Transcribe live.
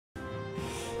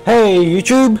Hey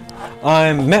YouTube,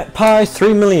 I'm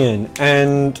MattPie3million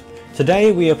and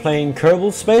today we are playing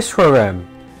Kerbal Space Program.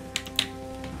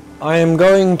 I am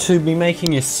going to be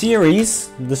making a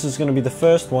series, this is going to be the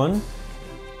first one,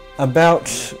 about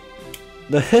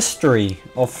the history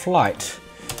of flight.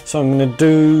 So I'm going to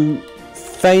do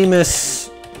famous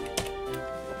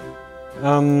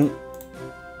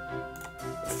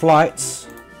flights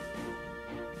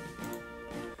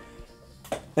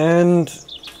and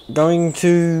going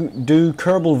to do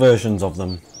Kerbal versions of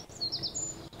them.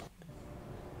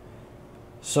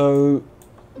 So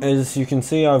as you can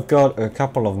see, I've got a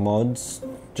couple of mods,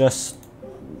 just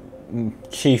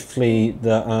chiefly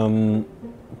the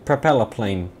propeller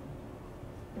plane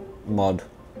mod.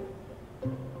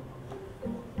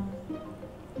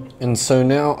 And so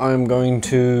now I'm going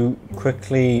to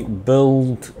quickly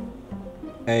build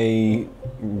a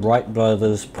Wright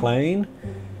brothers plane,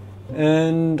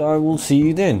 and I will see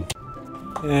you then.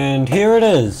 And here it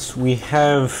is. We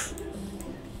have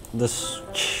this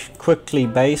quickly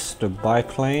based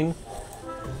biplane,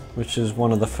 which is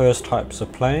one of the first types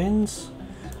of planes.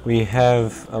 We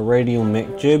have a radial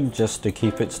mech jib just to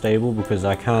keep it stable because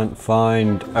I can't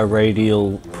find a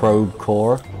radial probe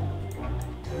core.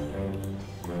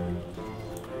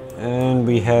 And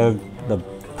we have the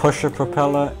pusher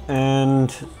propeller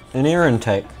and an air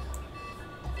intake.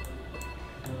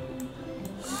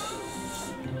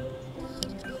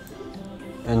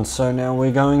 And so now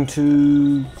we're going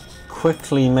to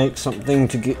quickly make something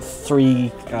to get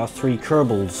our three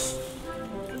Kerbals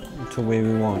to where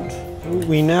we want.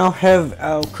 We now have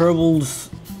our Kerbals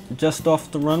just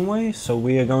off the runway, so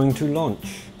we are going to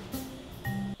launch.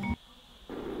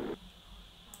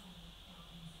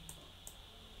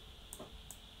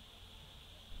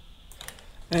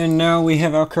 And now we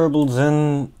have our Kerbals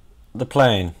in the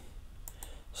plane.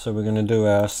 So we're going to do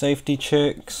our safety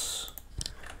checks.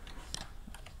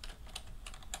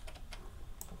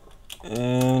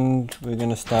 And we're going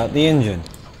to start the engine.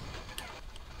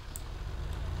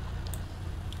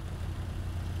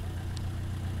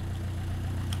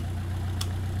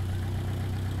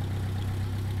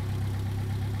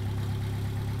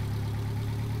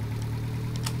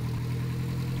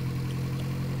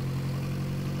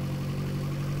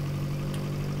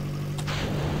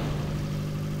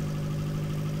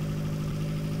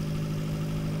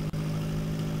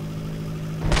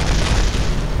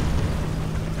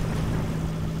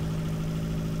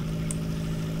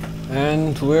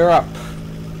 And we're up.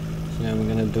 So now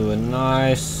we're going to do a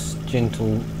nice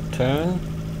gentle turn.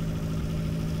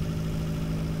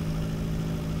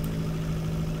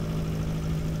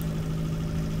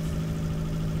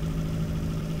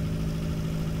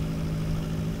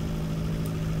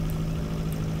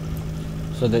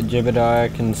 So that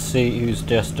Jebediah can see, who's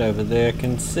just over there,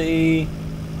 can see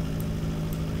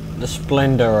the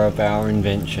splendor of our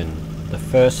invention. The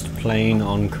first plane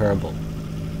on Kerbal.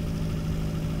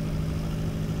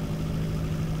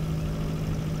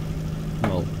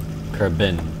 Well,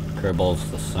 Kerbal's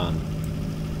the sun.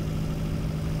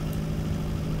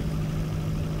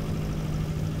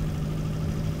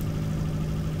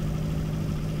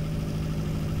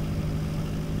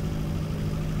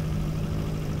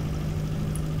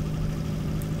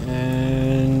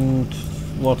 And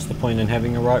what's the point in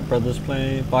having a Wright brothers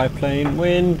biplane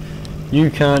when you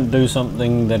can't do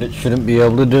something that it shouldn't be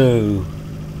able to do?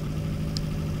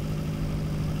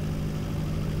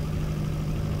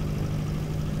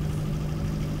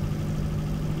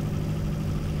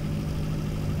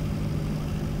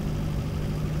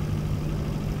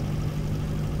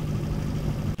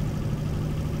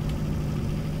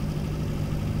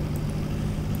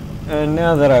 And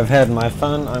now that I've had my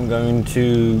fun, I'm going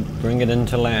to bring it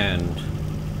into land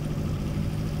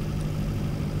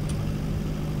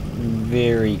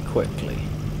very quickly.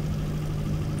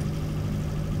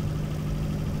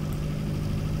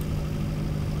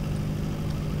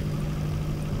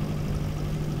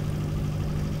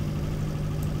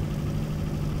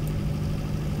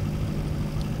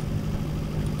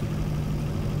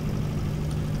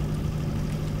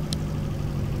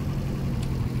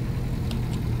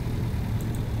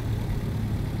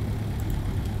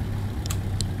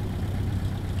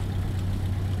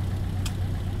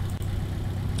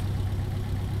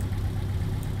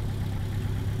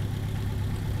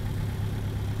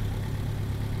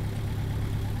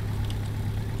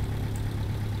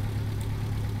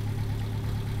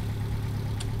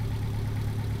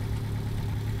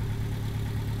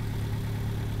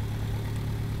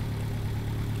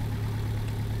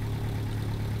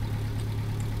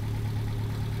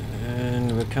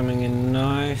 Coming in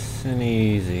nice and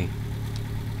easy.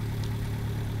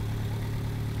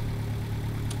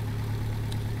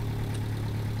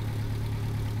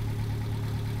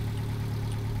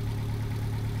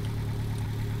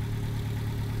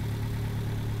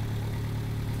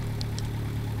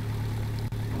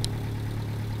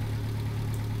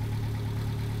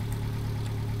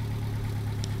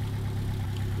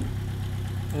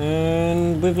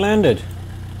 And we've landed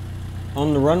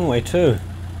on the runway too.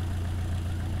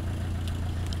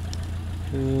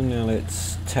 Now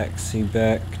let's taxi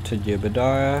back to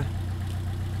Jebediah.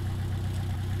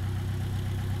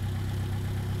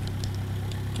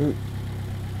 Ooh,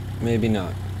 maybe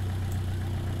not.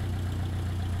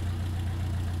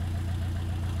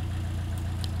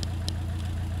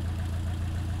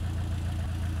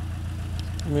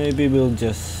 Maybe we'll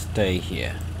just stay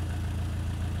here.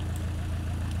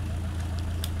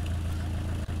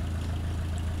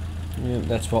 Yep,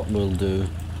 that's what we'll do.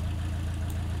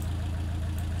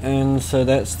 And so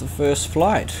that's the first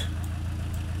flight.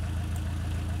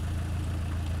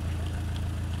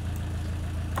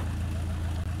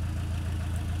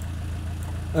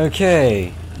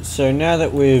 Okay, so now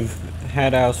that we've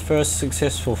had our first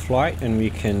successful flight and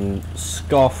we can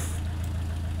scoff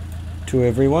to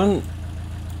everyone,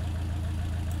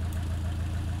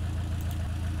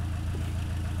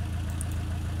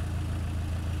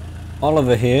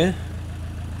 Oliver here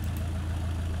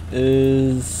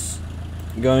is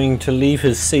going to leave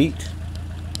his seat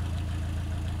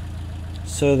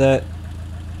so that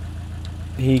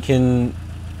we can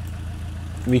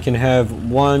have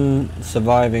one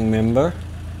surviving member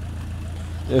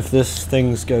if this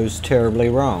thing goes terribly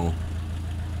wrong.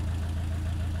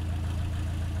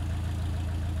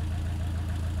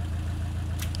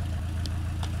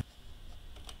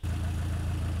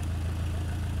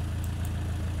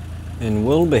 And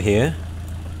Wilbur here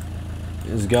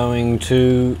is going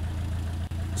to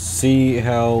see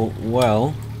how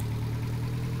well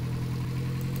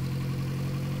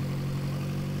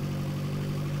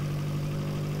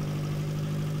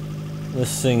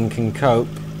this thing can cope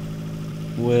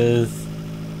with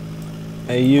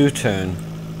a U-turn.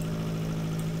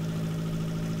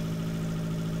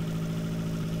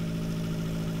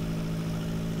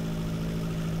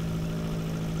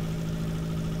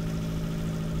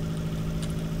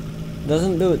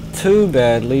 Doesn't do it too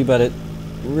badly, but it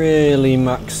really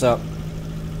mucks up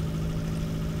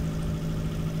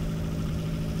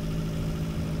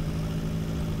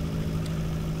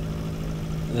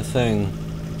the thing.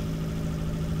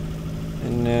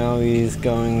 And now he's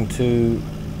going to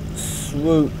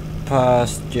swoop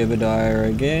past Jebediah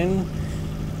again,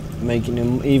 making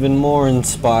him even more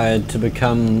inspired to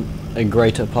become a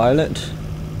greater pilot.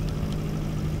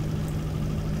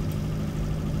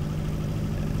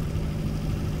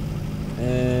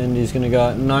 And he's going to go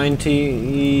at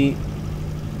 90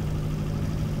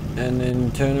 and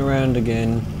then turn around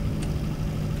again,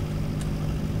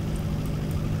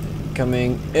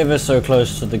 coming ever so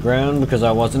close to the ground because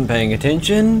I wasn't paying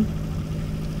attention.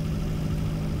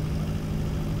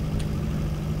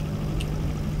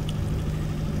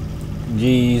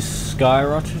 G's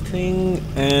skyrocketing,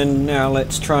 and now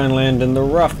let's try and land in the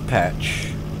rough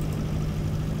patch.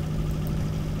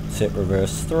 Set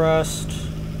reverse thrust.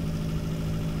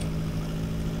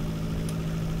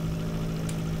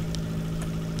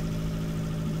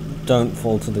 Don't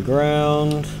fall to the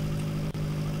ground.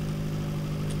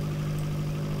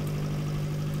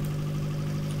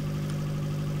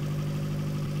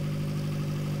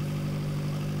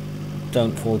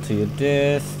 Don't fall to your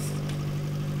death.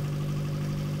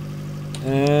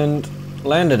 And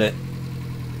landed it.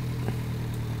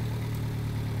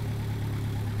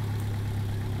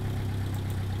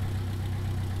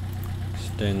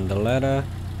 Extend the ladder.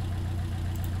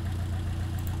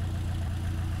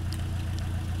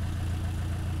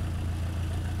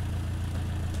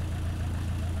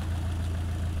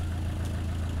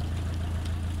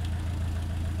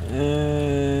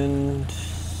 And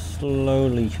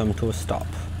slowly come to a stop.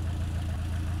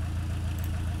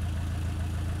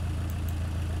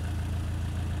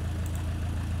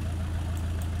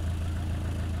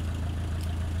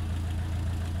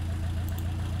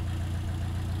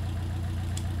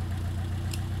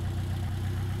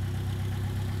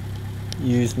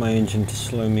 Use my engine to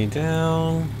slow me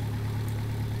down.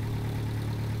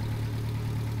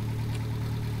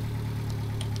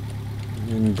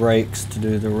 And brakes to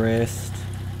do the rest.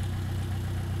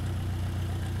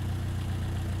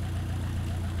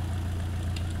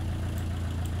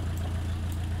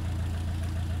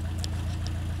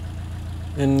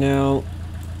 And now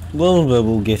Wilbur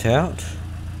will get out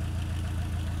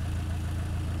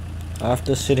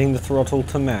after setting the throttle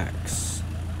to max,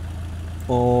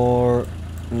 or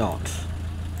not.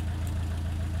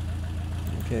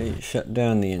 Okay, shut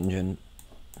down the engine.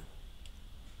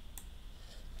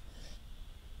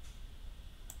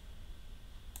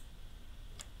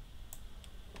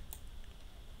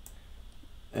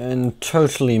 And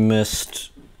totally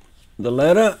missed the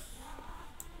ladder.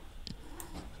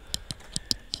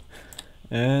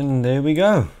 And there we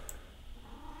go.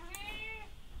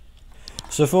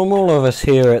 So from all of us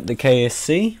here at the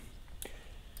KSC,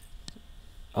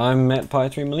 I'm Matt Pi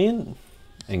 3 million,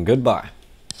 and goodbye.